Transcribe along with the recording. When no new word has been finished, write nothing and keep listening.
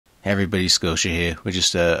Hey everybody, Scotia here. We're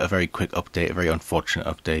just a very quick update, a very unfortunate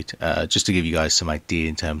update, just to give you guys some idea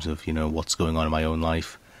in terms of what's going on in my own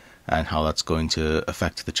life and how that's going to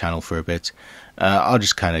affect the channel for a bit. I'll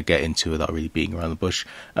just kind of get into it without really beating around the bush.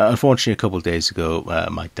 Unfortunately, a couple of days ago,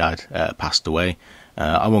 my dad passed away.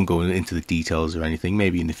 I won't go into the details or anything.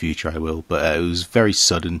 Maybe in the future I will, but it was very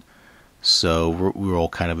sudden, so we're all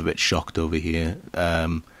kind of a bit shocked over here.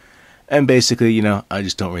 And basically, I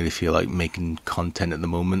just don't really feel like making content at the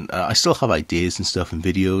moment. I still have ideas and stuff and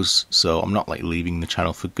videos, so I'm not like leaving the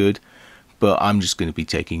channel for good. But I'm just going to be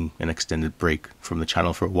taking an extended break from the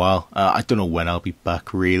channel for a while. I don't know when I'll be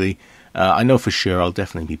back, really. I know for sure I'll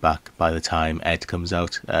definitely be back by the time Ed comes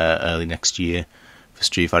out early next year. For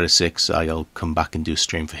Street Fighter 6, I'll come back and do a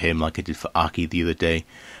stream for him like I did for Aki the other day.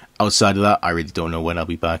 Outside of that, I really don't know when I'll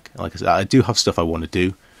be back. Like I said, I do have stuff I want to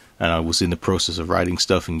do. And I was in the process of writing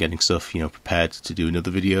stuff and getting stuff, prepared to do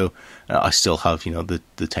another video. I still have, the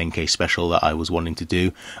 10k special that I was wanting to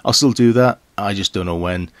do. I'll still do that. I just don't know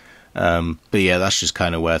when. But yeah, that's just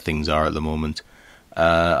kind of where things are at the moment.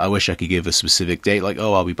 I wish I could give a specific date, like,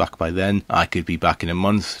 oh, I'll be back by then. I could be back in a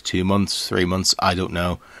month, 2 months, 3 months. I don't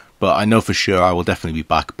know. But I know for sure I will definitely be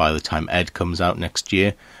back by the time Ed comes out next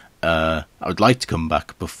year. I would like to come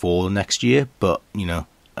back before next year, but,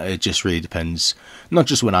 it just really depends, not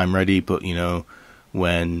just when I'm ready, but,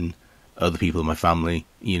 when other people in my family,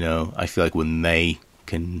 I feel like when they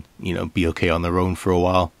can, be okay on their own for a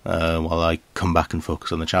while I come back and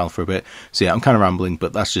focus on the channel for a bit. So yeah, I'm kind of rambling,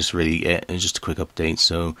 but that's just really it. It's just a quick update,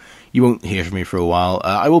 so you won't hear from me for a while.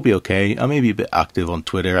 I will be okay. I may be a bit active on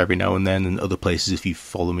Twitter every now and then and other places if you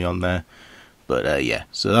follow me on there. But yeah,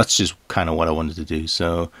 so that's just kind of what I wanted to do.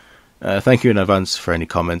 So thank you in advance for any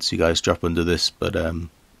comments you guys drop under this, but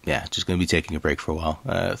yeah, just going to be taking a break for a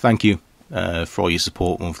while. Thank you for all your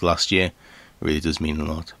support over the last year. It really does mean a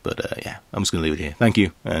lot. But yeah, I'm just going to leave it here. Thank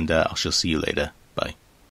you, and I shall see you later. Bye.